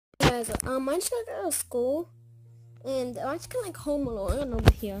guys, I just got out of school, and I'm just kind of like home alone. I don't know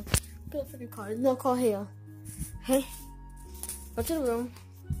over here. Get a freaking car. There's no car here. Hey, go to the room.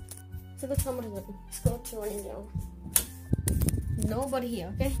 So go tell me to just go to running down. Nobody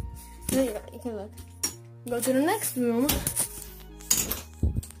here, okay? There you go. You can look. Go to the next room.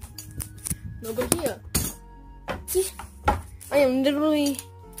 Nobody here. See? I am literally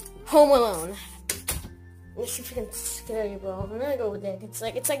home alone. It's freaking scary, bro. I'm gonna go over there. It's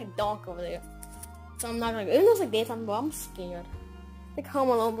like dark over there. So I'm not gonna go. Even though it's like daytime, bro, I'm scared. Like home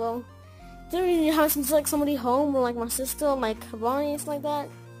alone, bro. Didn't really have since like somebody home, or like my sister, like Ronnie, and stuff like that.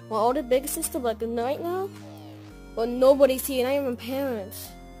 My older big sister, but like right now, but nobody's here, not even parents.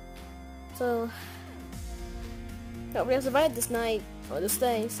 So nobody has survived this night or this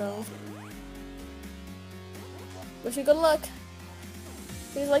day. So wish you good luck.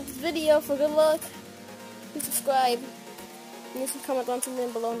 Please like this video for good luck. Please subscribe. And you can comment on something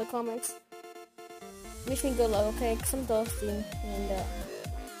below in the comments. Wish me good luck, okay? Cause I'm thirsty and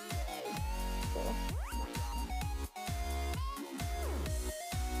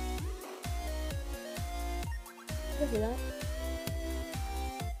look at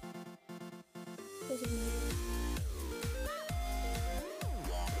that.